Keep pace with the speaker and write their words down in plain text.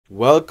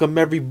Welcome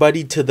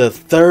everybody to the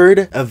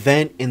third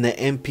event in the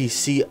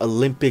NPC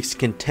Olympics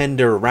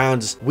contender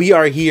rounds. We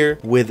are here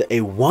with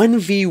a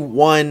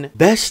 1v1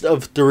 best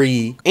of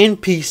 3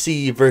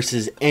 NPC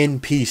versus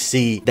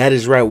NPC. That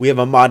is right, we have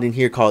a mod in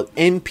here called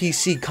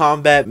NPC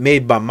Combat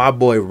made by my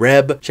boy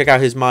Reb. Check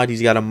out his mod.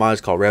 He's got a mod,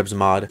 it's called Reb's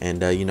Mod,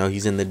 and you know,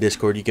 he's in the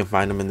Discord. You can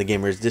find him in the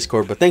Gamers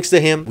Discord. But thanks to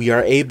him, we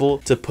are able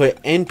to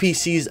put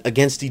NPCs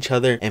against each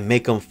other and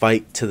make them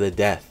fight to the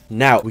death.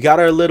 Now we got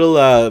our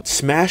little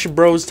Smash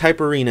Bros type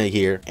arena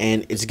here,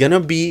 and it's gonna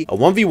be a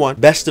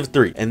 1v1 best of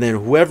 3, and then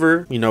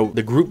whoever, you know,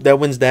 the group that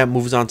wins that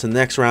moves on to the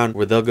next round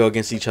where they'll go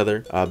against each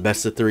other,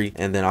 best of 3,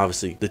 and then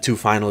obviously the 2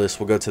 finalists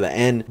will go to the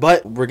end.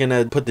 But we're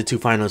gonna put the 2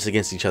 finalists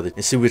against each other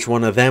and see which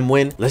one of them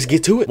win. Let's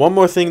get to it. One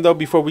more thing though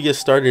before we get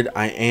started,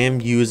 I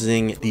am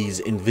using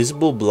these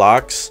invisible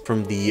blocks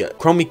from the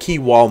chroma key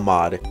wall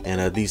mod,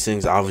 and these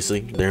things,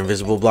 obviously they're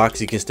invisible blocks,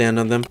 you can stand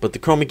on them, but the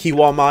chroma key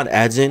wall mod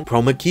adds in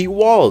chroma key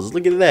walls.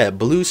 Look at that.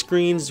 Blue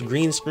screens,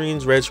 green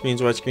screens, red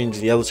screens, white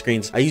screens, yellow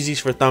screens. I use these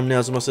for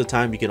thumbnails most of the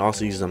time. You can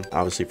also use them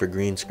obviously for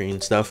green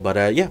screen stuff,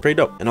 but yeah, pretty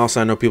dope. And also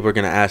I know people are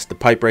gonna ask, the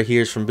pipe right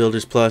here is from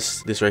Builders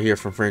Plus, this right here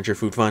from Furniture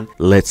Food Fun.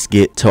 Let's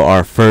get to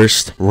our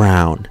first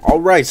round.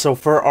 All right, so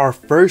for our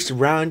first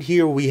round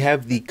here, we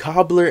have the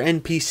Cobbler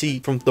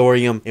NPC from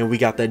Thorium, and we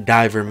got the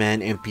Diver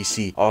Man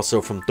NPC also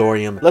from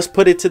Thorium. Let's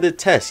put it to the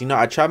test. You know,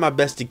 I try my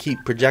best to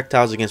keep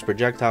projectiles against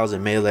projectiles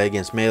and melee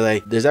against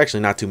melee. There's actually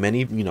not too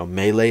many, you know,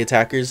 melee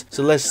attackers,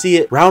 so let's see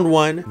it. Round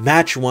 1,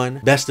 match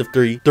 1, best of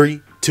 3.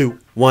 3, 2,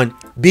 1,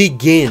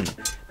 begin.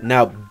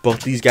 Now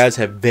both these guys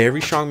have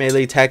very strong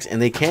melee attacks and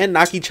they can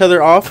knock each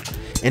other off,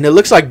 and it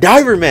looks like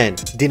Diver Man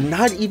did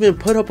not even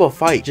put up a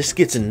fight, just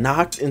gets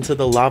knocked into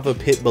the lava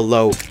pit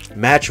below.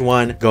 Match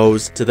 1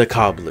 goes to the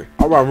Cobbler.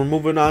 All right, we're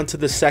moving on to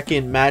the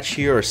second match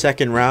here, or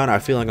second round. I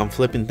feel like I'm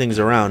flipping things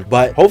around,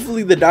 but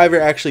hopefully the Diver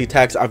actually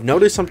attacks. I've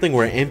noticed something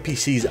where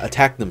NPCs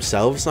attack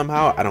themselves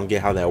somehow. I don't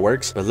get how that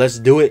works, but let's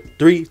do it.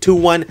 3, 2,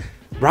 1,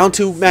 round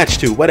 2, match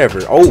 2, whatever.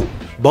 Oh,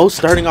 both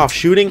starting off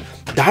shooting.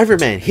 Diver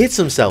Man hits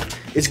himself.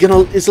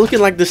 It's looking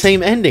like the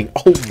same ending.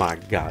 Oh my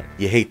god,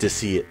 you hate to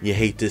see it. You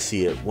hate to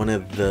see it. One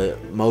of the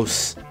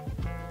most,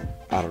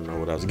 I don't know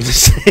what I was gonna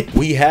say.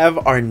 We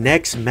have our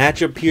next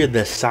matchup here, the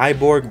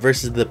Cyborg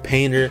versus the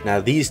Painter.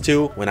 Now these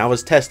two, when I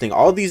was testing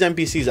all these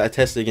NPCs I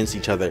tested against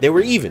each other, they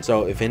were even.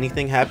 So if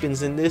anything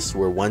happens in this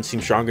where one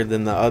seems stronger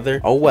than the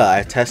other, oh well.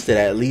 I tested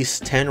at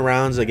least 10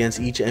 rounds against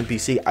each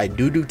NPC. I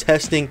do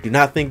testing. Do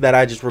not think that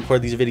I just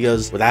record these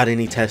videos without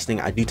any testing.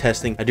 I do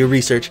testing, I do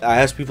research,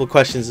 I ask people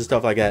questions and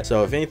stuff like that.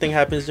 So if anything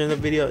happens during the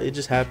video, it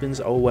just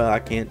happens. Oh well, I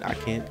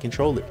can't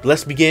control it.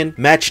 Let's begin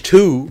match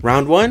 2.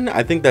 Round 1,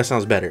 I think that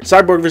sounds better.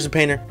 Cyborg versus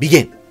Painter,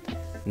 begin.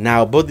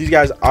 Now both these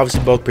guys,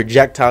 obviously both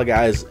projectile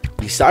guys.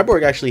 The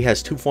Cyborg actually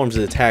has 2 forms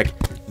of attack,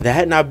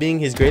 that not being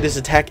his greatest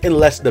attack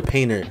unless the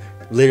Painter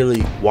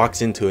literally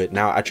walks into it.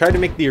 Now I tried to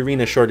make the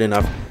arena short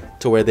enough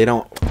to where they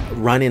don't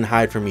run and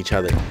hide from each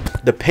other.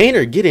 The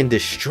Painter getting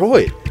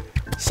destroyed,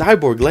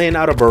 Cyborg laying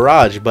out a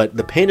barrage, but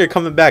the Painter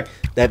coming back.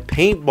 That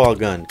paintball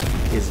gun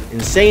is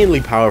insanely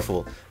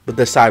powerful, but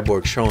the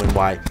Cyborg showing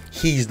why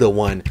he's the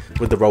one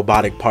with the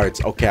robotic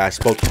parts. Okay, I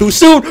spoke too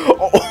soon.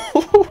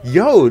 Oh,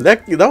 yo,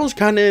 that was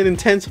kind of an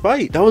intense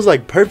fight. That was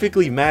like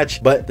perfectly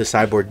matched, but the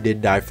Cyborg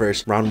did die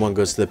first. Round 1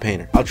 goes to the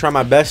Painter. I'll try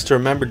my best to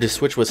remember to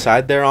switch what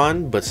side they're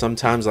on, but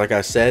sometimes, like I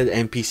said,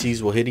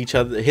 NPCs will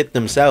hit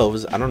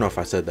themselves. I don't know if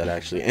I said that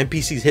actually.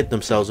 NPCs hit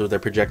themselves with their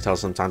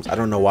projectiles sometimes. I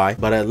don't know why,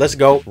 but let's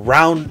go.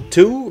 Round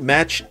 2,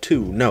 match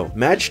 2. No,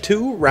 match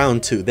 2,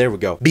 round 2. There we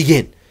go.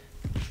 Begin.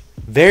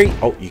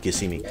 Oh, you can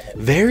see me.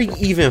 Very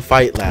even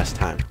fight last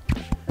time,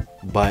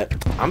 but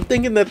I'm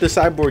thinking that the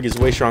Cyborg is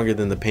way stronger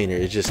than the Painter.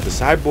 It's just the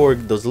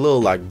Cyborg, those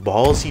little like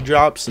balls he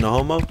drops, no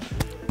homo,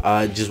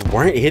 just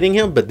weren't hitting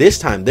him, but this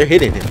time they're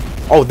hitting him.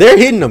 Oh, they're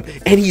hitting him,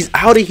 and he's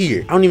out of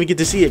here. I don't even get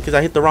to see it because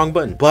I hit the wrong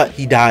button, but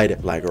he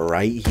died like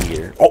right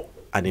here. Oh,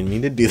 I didn't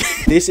mean to do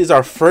that. This is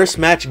our first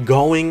match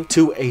going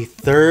to a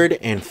third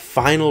and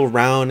final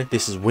round.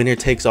 This is winner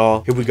takes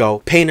all. Here we go.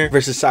 Painter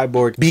versus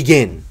Cyborg,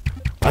 begin.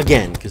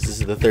 Again, because this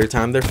is the third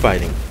time they're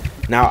fighting.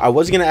 Now I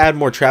was gonna add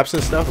more traps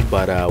and stuff,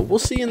 but we'll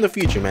see in the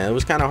future, man. It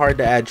was kind of hard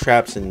to add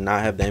traps and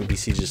not have the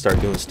NPCs just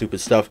start doing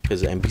stupid stuff, because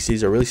the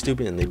NPCs are really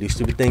stupid and they do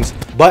stupid things.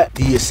 But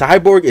the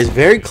Cyborg is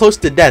very close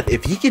to death.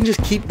 If he can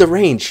just keep the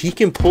range, he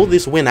can pull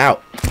this win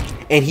out,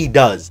 and he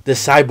does. The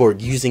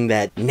Cyborg using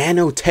that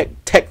nanotech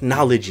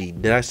technology.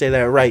 Did I say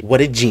that right?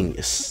 What a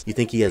genius. You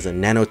think he has a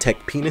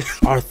nanotech penis?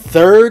 Our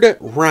third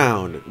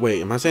round.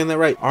 Wait, am I saying that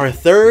right? Our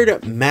third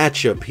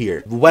matchup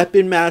here.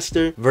 Weapon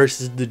Master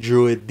versus the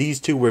Druid. These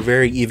two were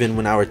very even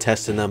when I were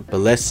testing them. But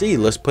let's see.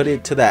 Let's put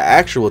it to that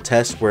actual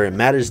test where it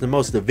matters the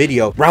most, the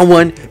video. Round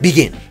 1,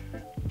 begin.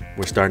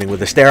 We're starting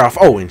with a stare off.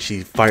 Oh, and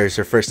she fires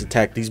her first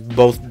attack. These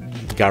both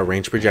got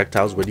range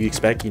projectiles. What do you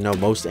expect? You know,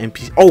 most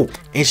NPCs. Oh,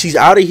 and she's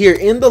out of here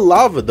in the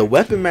lava. The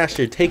weapon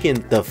master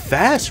taking the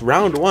fast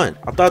round 1.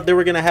 I thought they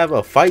were gonna have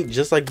a fight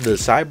just like the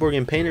cyborg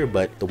and painter,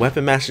 but the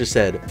weapon master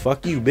said,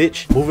 fuck you,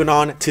 bitch. Moving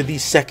on to the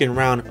second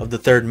round of the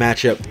third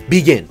matchup.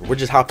 Begin. We're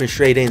just hopping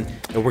straight in,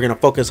 and we're gonna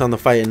focus on the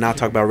fight and not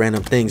talk about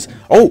random things.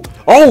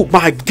 Oh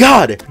my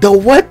god, the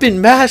weapon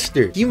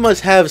master. He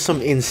must have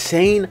some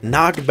insane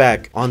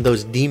knockback on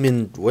those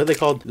demon, what are they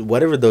called?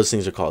 Whatever those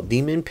things are called.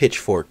 Demon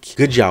pitchfork.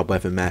 Good job,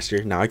 weapon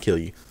master. Now I kill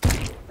you.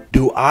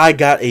 Do I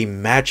got a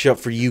matchup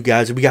for you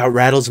guys. We got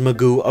Rattles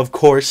Magoo, of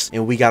course,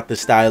 and we got the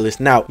stylist.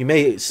 Now, you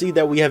may see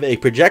that we have a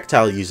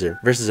projectile user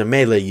versus a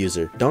melee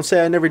user. Don't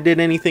say I never did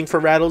anything for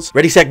Rattles.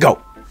 Ready, set,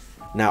 go.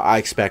 Now, I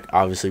expect,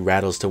 obviously,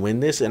 Rattles to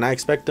win this, and I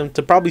expect them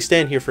to probably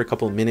stand here for a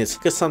couple of minutes,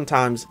 because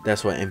sometimes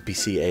that's what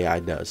NPC AI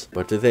does.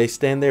 But if they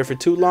stand there for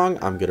too long,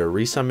 I'm going to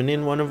resummon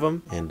in one of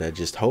them, and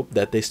just hope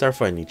that they start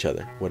fighting each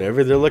other.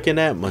 Whatever they're looking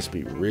at must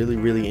be really,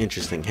 really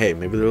interesting. Hey,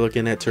 maybe they're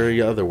looking at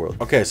Terraria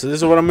Otherworld. Okay, so this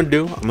is what I'm going to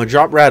do. I'm going to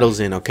drop Rattles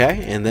in,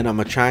 okay? And then I'm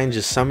going to try and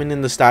just summon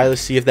in the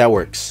stylist, see if that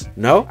works.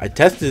 No, I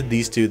tested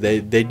these two. They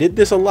did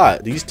this a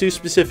lot. These two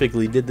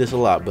specifically did this a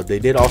lot, but they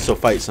did also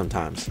fight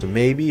sometimes. So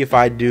maybe if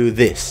I do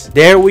this.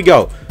 There we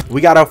go. We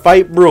got a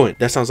fight brewing.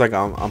 That sounds like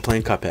I'm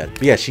playing Cuphead.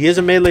 But yeah, she is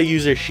a melee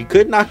user. She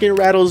could knock in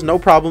Rattles, no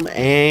problem.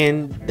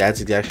 And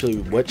that's exactly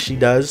what she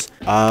does.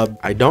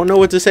 I don't know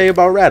what to say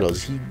about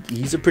Rattles.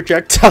 He's a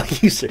projectile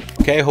user.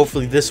 Okay,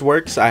 hopefully this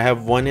works. I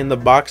have one in the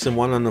box and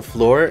one on the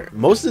floor.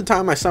 Most of the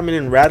time I summon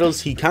in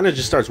Rattles, he kind of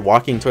just starts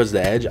walking towards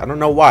the edge. I don't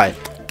know why,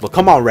 but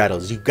come on,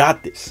 Rattles. You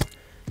got this.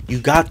 You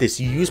got this.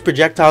 You use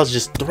projectiles,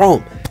 just throw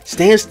them.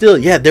 Stand still.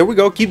 Yeah, there we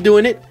go. Keep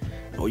doing it.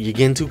 Oh, you're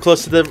getting too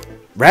close to the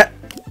rat.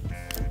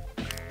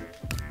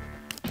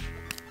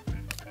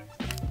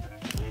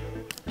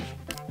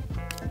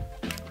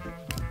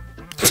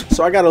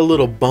 So I got a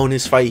little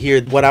bonus fight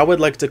here, what I would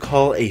like to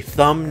call a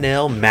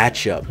thumbnail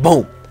matchup.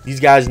 Boom.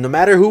 These guys, no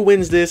matter who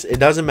wins this, it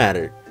doesn't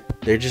matter.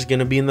 They're just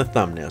gonna be in the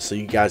thumbnail, so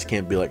you guys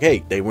can't be like,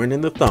 hey, they weren't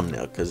in the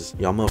thumbnail, because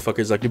y'all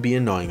motherfuckers like to be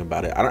annoying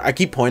about it. I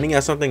keep pointing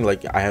at something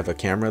like I have a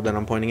camera that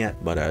I'm pointing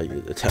at, but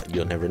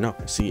you'll never know.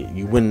 See,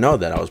 you wouldn't know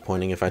that I was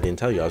pointing if I didn't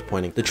tell you I was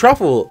pointing. The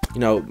Truffle,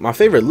 you know, my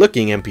favorite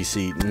looking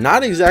NPC,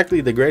 not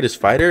exactly the greatest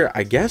fighter.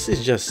 I guess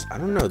it's just, I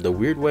don't know, the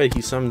weird way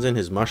he summons in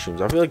his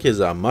mushrooms. I feel like his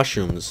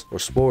mushrooms or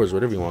spores,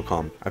 whatever you want to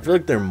call them, I feel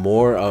like they're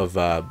more of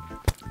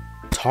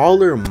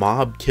taller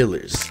mob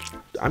killers.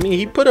 I mean,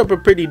 he put up a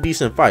pretty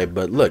decent fight,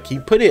 but look, he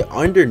put it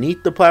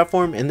underneath the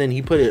platform and then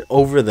he put it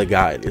over the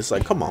guide. It's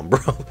like, come on,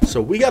 bro.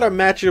 So we got a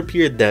matchup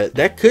here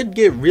that could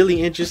get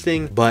really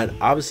interesting, but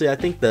obviously I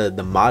think the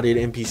modded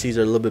NPCs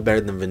are a little bit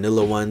better than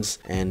vanilla ones.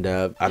 And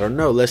I don't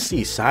know, let's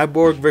see.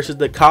 Cyborg versus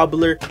the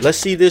Cobbler. Let's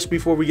see this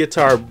before we get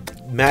to our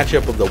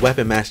matchup of the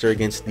Weapon Master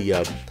against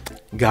the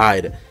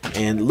guide.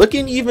 And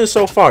looking even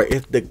so far,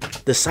 if the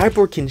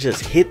Cyborg can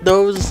just hit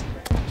those,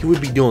 he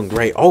would be doing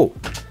great. Oh,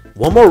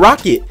 one more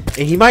rocket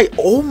and he might.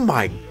 Oh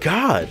my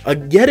god,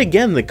 yet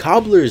again the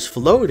Cobbler is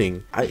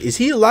floating. Is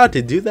he allowed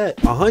to do that?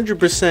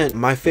 100%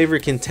 my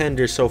favorite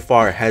contender so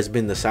far has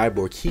been the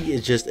Cyborg. He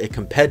is just a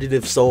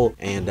competitive soul,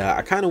 and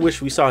I kind of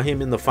wish we saw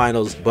him in the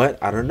finals, but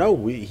I don't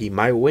know, he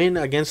might win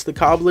against the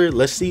Cobbler.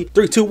 Let's see.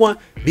 3, 2, 1,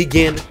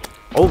 begin.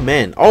 Oh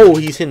man, oh,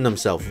 he's hitting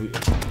himself.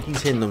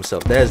 He's hitting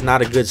himself. That is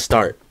not a good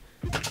start.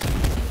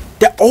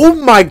 Oh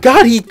my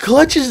god, he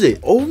clutches it.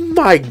 Oh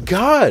my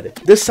god.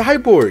 The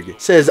Cyborg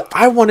says,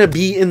 I want to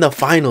be in the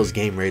finals,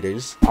 Game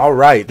Raiders. All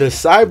right, the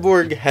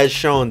Cyborg has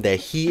shown that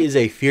he is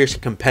a fierce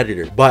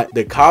competitor, but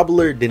the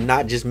Cobbler did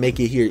not just make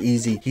it here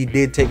easy. He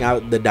did take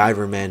out the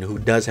Diver Man, who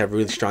does have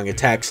really strong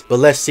attacks. But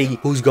let's see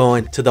who's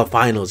going to the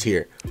finals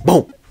here.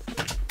 Boom.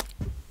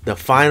 The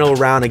final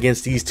round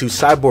against these two.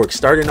 Cyborg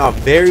starting off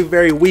very,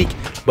 very weak,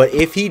 but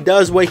if he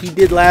does what he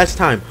did last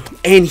time,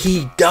 and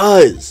he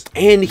does,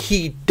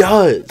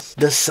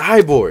 the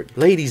Cyborg,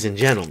 ladies and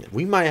gentlemen,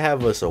 we might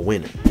have us a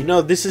winner. You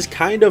know, this is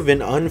kind of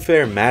an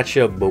unfair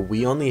matchup, but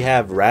we only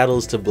have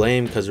Rattles to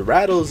blame because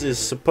Rattles is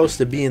supposed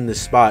to be in this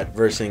spot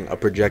versus a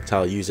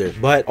projectile user.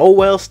 But oh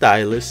well,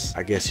 stylist,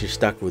 I guess you're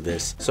stuck with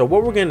this. So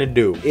what we're gonna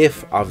do,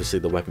 if obviously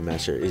the Weapon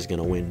Master is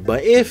gonna win,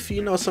 but if,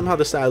 you know, somehow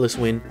the stylist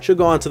win, she'll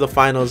go on to the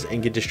finals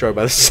and get destroyed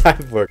by the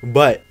Cyborg.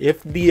 But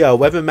if the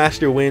Weapon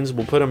Master wins,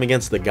 we'll put him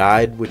against the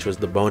guide, which was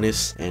the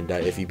bonus, and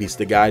if he beats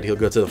the guide, he'll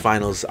go to the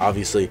finals.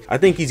 Obviously, I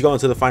think he's going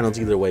to the finals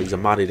either way. He's a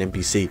modded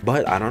NPC,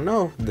 but I don't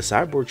know, the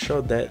Cyborg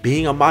showed that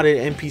being a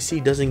modded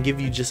NPC doesn't give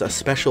you just a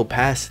special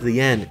pass to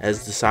the end,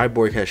 as the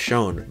Cyborg has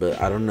shown.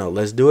 But I don't know,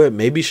 let's do it.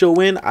 Maybe she'll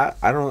win. I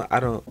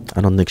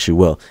don't think she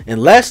will,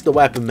 unless the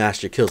Weapon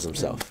Master kills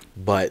himself.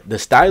 But the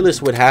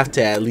stylist would have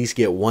to at least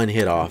get one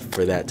hit off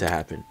for that to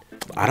happen.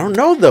 I don't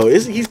know though.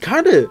 He's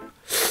kind of,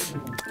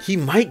 he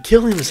might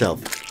kill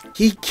himself.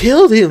 He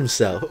killed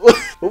himself.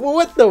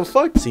 What the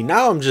fuck? See,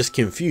 now I'm just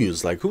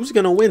confused. Like, who's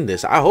gonna win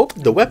this? I hope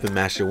the Weapon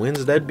Master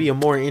wins. That'd be a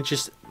more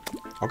interesting.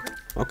 Okay.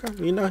 Okay,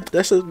 you know,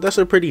 that's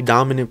a pretty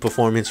dominant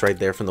performance right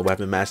there from the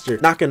Weapon Master,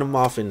 knocking him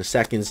off in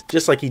seconds,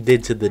 just like he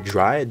did to the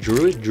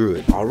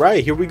Druid. All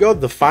right, here we go.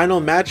 The final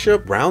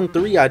matchup, round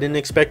 3. I didn't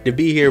expect to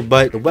be here,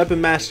 but the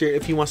Weapon Master,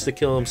 if he wants to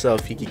kill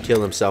himself, he could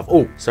kill himself.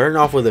 Oh, starting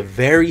off with a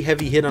very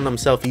heavy hit on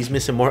himself. He's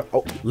missing more.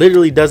 Oh,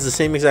 literally does the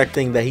same exact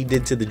thing that he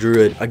did to the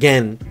Druid.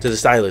 Again, to the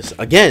Stylus.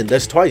 Again,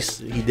 that's twice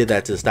he did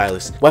that to the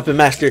Stylus. Weapon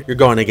Master, you're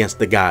going against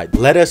the guide.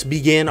 Let us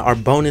begin our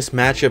bonus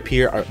matchup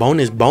here. Our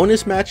bonus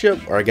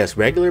matchup, or I guess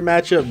regular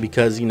matchup,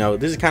 because, you know,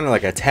 this is kind of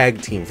like a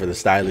tag team for the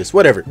Stylus.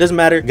 Whatever, doesn't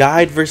matter.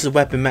 Guide versus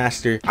Weapon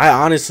Master. I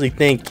honestly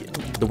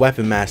think the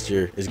Weapon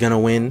Master is gonna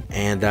win,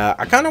 and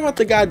I kind of want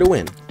the guide to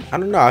win. I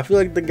don't know, I feel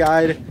like the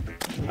guide,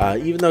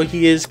 even though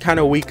he is kind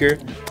of weaker,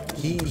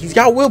 he's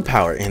got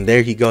willpower, and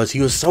there he goes.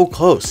 He was so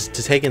close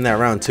to taking that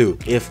round too.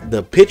 If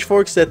the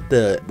pitchforks that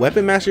the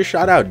Weapon Master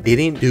shot out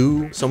didn't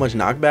do so much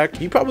knockback,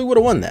 he probably would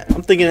have won that.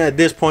 I'm thinking at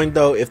this point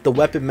though, if the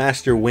Weapon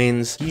Master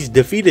wins, he's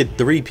defeated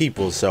 3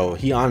 people, so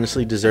he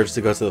honestly deserves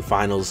to go to the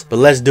finals. But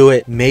let's do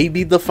it.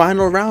 Maybe the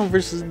final round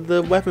versus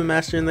the Weapon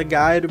Master and the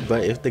guide,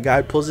 but if the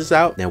guide pulls this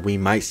out, then we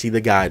might see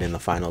the guide in the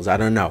finals. I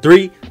don't know.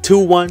 3, 2,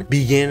 1,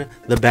 begin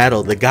the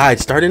battle. The guide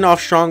starting off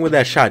strong with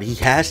that shot. He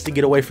has to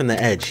get away from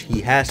the edge.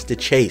 He has to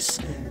chase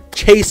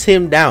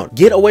him down,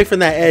 get away from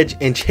that edge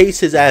and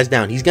chase his ass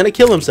down. He's gonna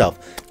kill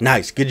himself.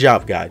 Nice, good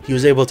job, guide. He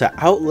was able to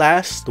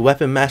outlast the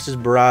Weapon Master's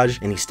barrage,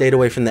 and he stayed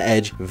away from the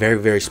edge.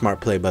 Very smart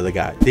play by the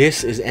guide.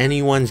 This is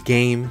anyone's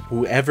game.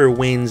 Whoever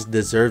wins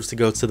deserves to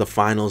go to the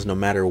finals no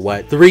matter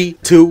what. 3,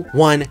 2,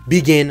 1,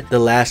 begin the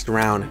last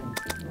round.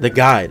 The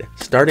guide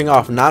starting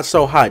off not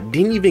so hot,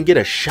 didn't even get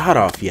a shot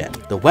off yet.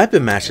 The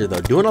Weapon Master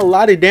though doing a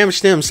lot of damage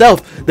to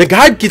himself. The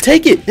guide can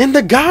take it, and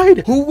the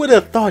guide, who would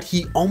have thought,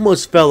 he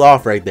almost fell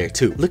off right there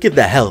too. Look at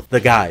the health. The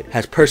guide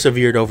has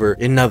persevered over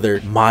another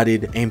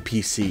modded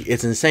NPC.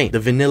 It's insane. The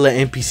vanilla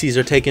NPCs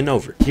are taking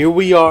over. Here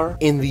we are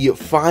in the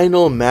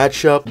final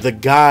matchup, the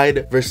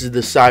guide versus the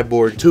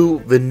cyborg.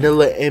 2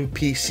 vanilla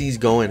NPCs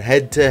going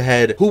head to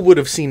head. Who would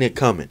have seen it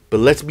coming?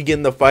 But let's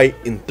begin the fight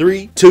in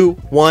 3, 2,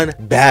 1,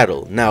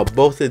 battle. Now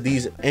both of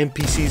these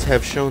NPCs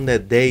have shown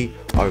that they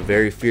are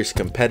very fierce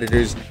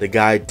competitors. The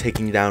guide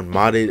taking down a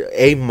modded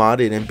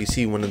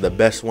NPC, one of the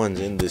best ones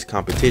in this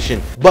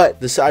competition, but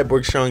the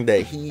cyborg showing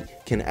that he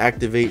can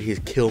activate his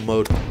kill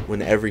mode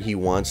whenever he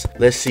wants.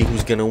 Let's see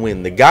who's gonna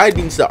win. The guide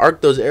needs to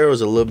arc those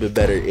arrows a little bit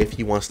better if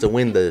he wants to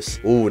win this.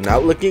 Ooh,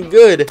 not looking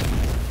good.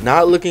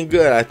 Not looking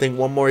good. I think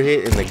one more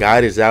hit and the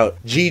guide is out.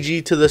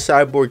 GG to the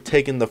cyborg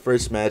taking the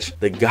first match.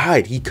 The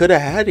guide, he could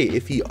have had it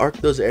if he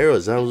arced those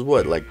arrows. That was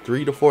what, like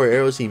 3 to 4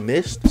 arrows he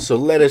missed? So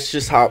let us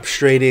just hop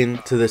straight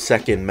into the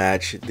second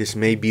match. This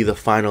may be the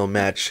final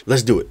match.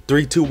 Let's do it.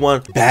 3, 2,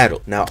 1,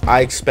 battle. Now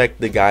I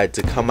expect the guide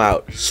to come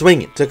out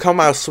swinging.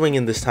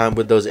 This time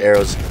with those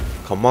arrows.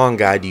 Come on,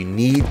 guide, you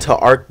need to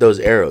arc those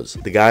arrows.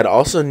 The guide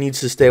also needs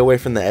to stay away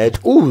from the edge.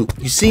 Ooh,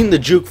 you seen the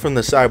juke from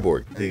the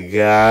cyborg. The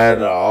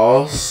guide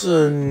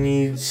also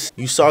needs,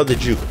 you saw the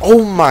juke.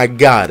 Oh my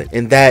god,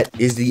 and that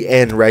is the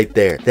end right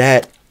there.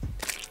 That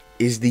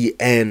is the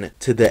end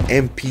to the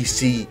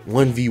NPC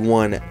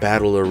 1v1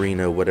 battle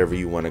arena, whatever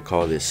you want to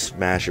call this.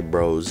 Smash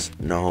Bros,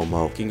 no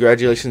homo.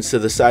 Congratulations to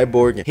the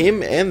cyborg.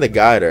 Him and the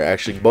guide are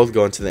actually both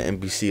going to the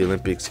NPC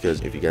Olympics,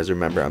 because if you guys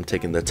remember, I'm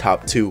taking the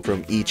top 2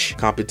 from each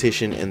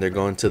competition and they're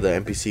going to the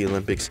NPC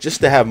Olympics just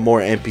to have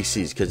more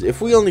NPCs, because if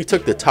we only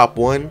took the top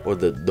 1 or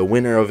the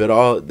winner of it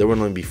all, there would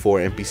only be 4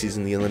 NPCs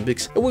in the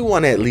Olympics, and we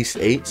want at least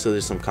 8, so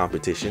there's some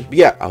competition. But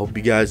yeah, I hope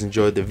you guys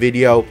enjoyed the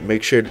video.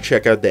 Make sure to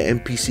check out the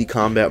NPC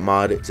combat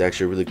mod. It's actually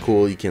really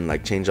cool. You can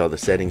like change all the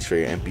settings for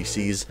your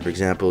NPCs. For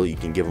example, you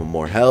can give them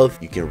more health,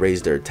 you can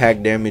raise their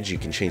attack damage, you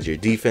can change their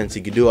defense,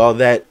 you can do all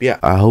that. But yeah,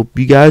 I hope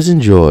you guys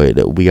enjoyed.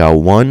 We got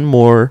one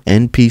more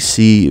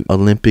NPC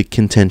Olympic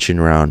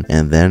contention round,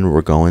 and then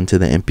we're going to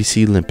the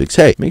NPC Olympics.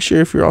 Hey, make sure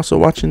if you're also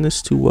watching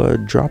this to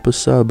drop a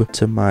sub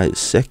to my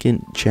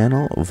second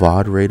channel,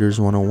 VOD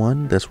Raiders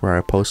 101. That's where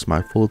I post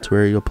my full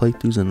Terraria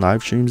playthroughs and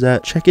live streams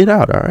at. Check it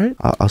out. All right,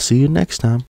 I'll see you next time.